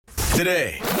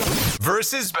Today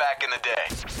versus back in the day.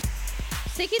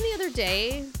 Thinking the other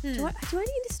day, do I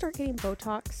need to start getting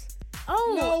Botox?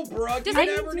 Oh. No, Brooke, you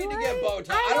never need to get Botox.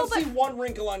 I don't see one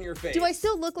wrinkle on your face. Do I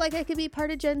still look like I could be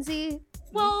part of Gen Z?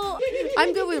 Well,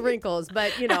 I'm good with wrinkles,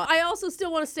 but, I also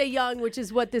still want to stay young, which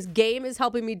is what this game is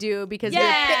helping me do because we're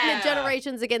pitting the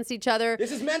generations against each other.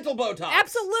 This is mental Botox.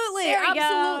 Absolutely.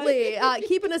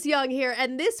 Keeping us young here.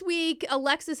 And this week,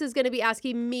 Alexis is going to be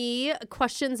asking me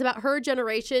questions about her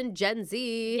generation, Gen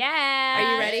Z. yeah.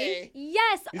 Are you ready?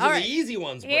 Yes. These are the easy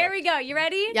ones, Brooke. Here we go. You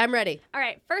ready? Yeah, I'm ready. All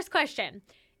right. First question.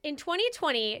 In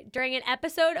 2020, during an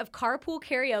episode of Carpool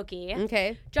Karaoke,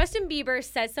 Okay. Justin Bieber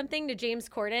said something to James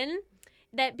Corden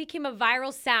that became a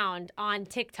viral sound on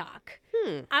TikTok.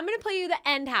 I'm going to play you the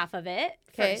end half of it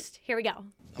first. Here we go.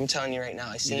 I'm telling you right now,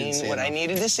 I seen what I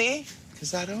needed to see.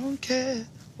 Cause I don't care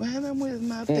when I'm with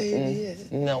my baby.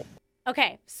 No.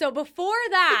 Okay, so before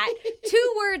that,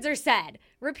 2 words are said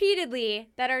repeatedly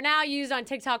that are now used on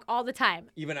TikTok all the time.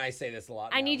 Even I say this a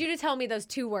lot. I need you to tell me those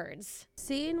 2 words.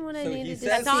 Seeing what I So he needed to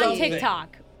says That's on something.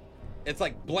 TikTok. It's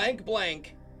like blank,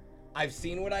 blank. I've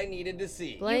seen what I needed to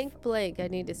see. Blank, blank, I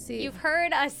need to see. You've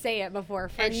heard us say it before,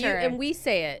 for and sure. and we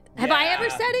say it. Have I ever Yeah.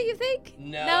 said it, you think?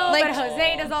 No. No, Like- but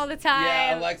Jose does all the time.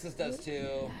 Yeah, Alexis does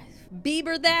too.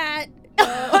 Bieber that.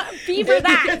 Bieber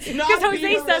that. It's not Because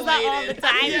Jose Bieber says that all the related.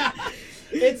 time. Yeah.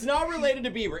 It's not related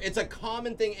to Bieber. It's a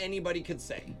common thing anybody could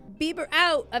say. Bieber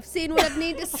out. I've seen what I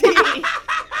need to see.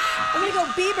 I'm going to go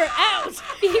Bieber out.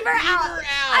 Bieber out. out.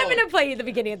 I'm going to play you the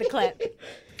beginning of the clip.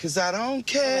 Cause I don't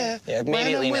care. Yeah,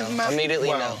 immediately when I'm no. with my- Immediately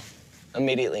Wow. no.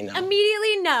 Immediately no.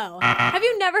 Immediately no. Have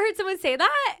you never heard someone say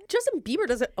that? Justin Bieber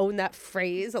doesn't own that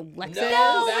phrase, Alexis.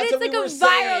 No, but that's it's what like we a were viral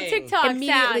saying. TikTok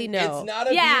Immediately sound. no. It's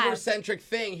not a Yeah. Bieber-centric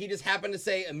thing. He just happened to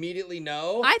say immediately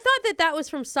no. I thought that was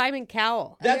from Simon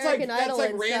Cowell. that's American like Idol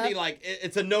Randy. and stuff. Like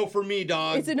it's a no for me,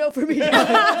 dog. It's a no for me. Oh,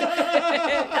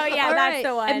 yeah, All that's right.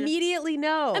 the one. Immediately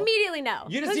no. Immediately no.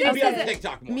 You just Jose need to be on says it.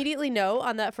 TikTok more. Immediately no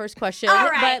on that first question. All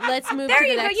right. But let's move There to the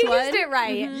you go. next You one. used it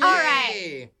right. Yay. All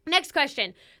right. Next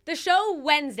question. The show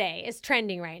Wednesday is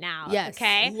trending right now. Yes.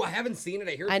 Okay. Ooh, I haven't seen it.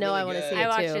 I hear it's I know, really I wanna good. see I it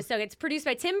watched too. it. So it's produced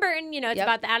by Tim Burton. It's Yep.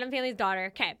 about the Addams Family's daughter.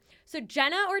 Okay. So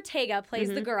Jenna Ortega plays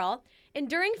Mm-hmm. the girl. And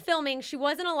during filming, she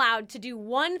wasn't allowed to do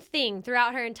one thing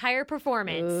throughout her entire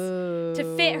performance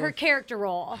to fit her character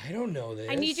role. I don't know this.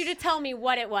 I need you to tell me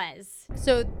what it was.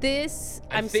 So this,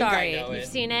 I I'm think I sorry. know it. You've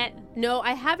seen it? No,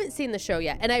 I haven't seen the show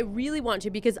yet, and I really want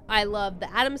to because I love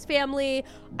the Addams Family.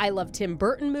 I love Tim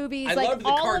Burton movies. I like loved the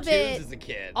all cartoons of it, as a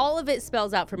kid. all of it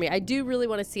spells out for me. I do really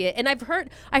want to see it, and I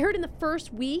heard in the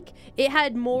first week it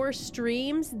had more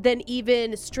streams than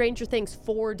even Stranger Things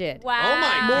 4 did. Wow. Oh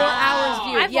my More God. hours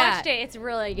viewed. I've yeah. watched it. It's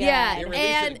really good. Yeah, They released it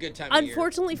at a and good time of year.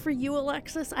 unfortunately for you,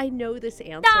 Alexis, I know this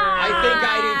answer. I think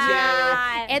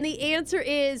I And the answer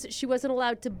is she wasn't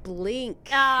allowed to blink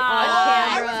Oh. on I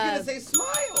camera. was gonna say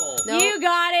smile. No. You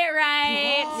got it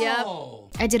right. Yep. Oh.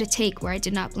 I did a take where I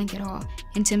did not blink at all,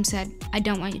 and Tim said, I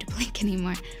don't want you to blink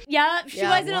anymore. Yep. She Yeah.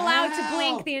 wasn't allowed to Wow.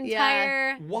 blink the Yeah.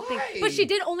 entire Why? thing. But she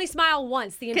did only smile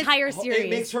once the entire Oh, series. it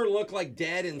makes her look like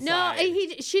dead No,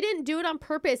 inside. she didn't do it on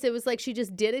purpose. It was like she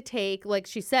just did a take, like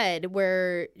she said,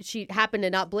 where she happened to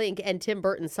not blink, and Tim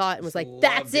Burton saw it and was like,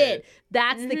 "That's Loved it. it.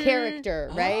 That's the character,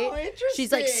 right?" Oh,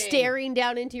 She's like interesting. staring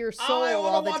down into your soul I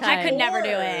wanna all the watch time. I could never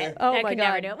do More. it. Oh I my could God.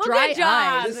 never do it. Well, Dry good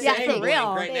job. eyes. Just Yeah, saying for blink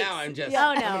real. right now. I'm just Oh,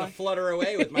 I'm no. gonna flutter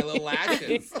away with my little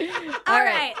lashes. All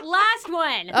right, last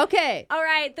one. Okay. All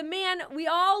right, the man we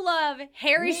all love,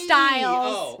 Harry Me.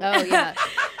 Styles. Oh yeah.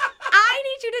 I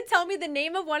need you to tell me the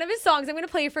name of one of his songs. I'm going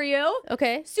to play for you.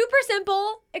 Okay. Super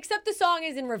simple, except the song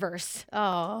is in reverse. Oh.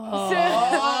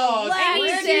 Oh, I need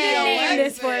you to name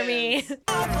this for Alexis. me.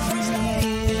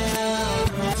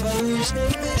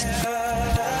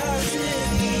 Do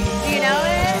you know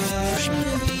it?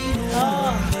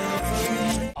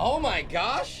 Oh my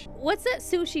gosh. What's that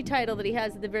sushi title that he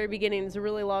has at the very beginning? It's a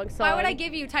really long song. Why would I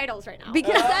give you titles right now?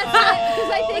 Because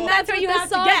I think That's that's what what you the have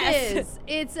to song guess. is.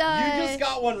 It's You just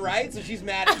got one right, so she's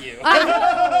mad at you.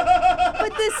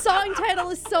 but this song title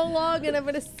is so long and I'm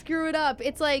gonna screw it up.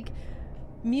 It's like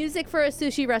music for a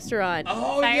sushi restaurant.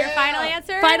 Oh Is that yeah. your final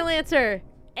answer? Final answer.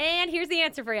 And here's the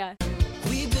answer for you.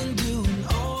 We've been doing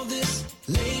all this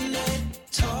late night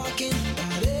talking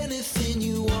about anything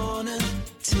you wanna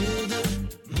till the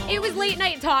It was late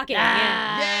night talking.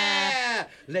 Yeah.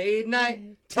 Late night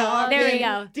talking. There we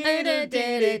go. Yeah.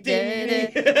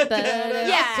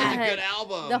 Such a good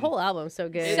album. The whole album's so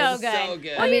good. It's So good. So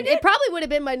good. I mean, it probably would have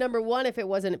been my number one if it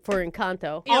wasn't for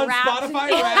Encanto. on Rap. Spotify Oh my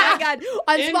Rap. God.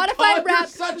 On Spotify Encanto's Rap,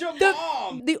 such a the,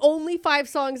 bomb. the only 5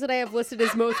 songs that I have listed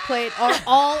as most played are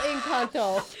all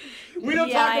Encanto. We don't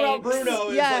talk about Yikes. Bruno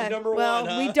as Yeah, like number well,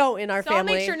 one, huh? we don't in our So I'll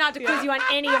family. make sure not to quiz you on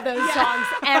any of those songs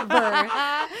ever.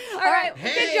 All right,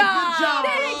 Hey, good job. good job.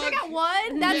 Thanks, I got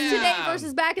one. That's today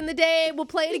versus back in the day. We'll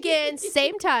play it again,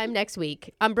 same time next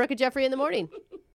week. I'm Brooke and Jeffrey in the morning.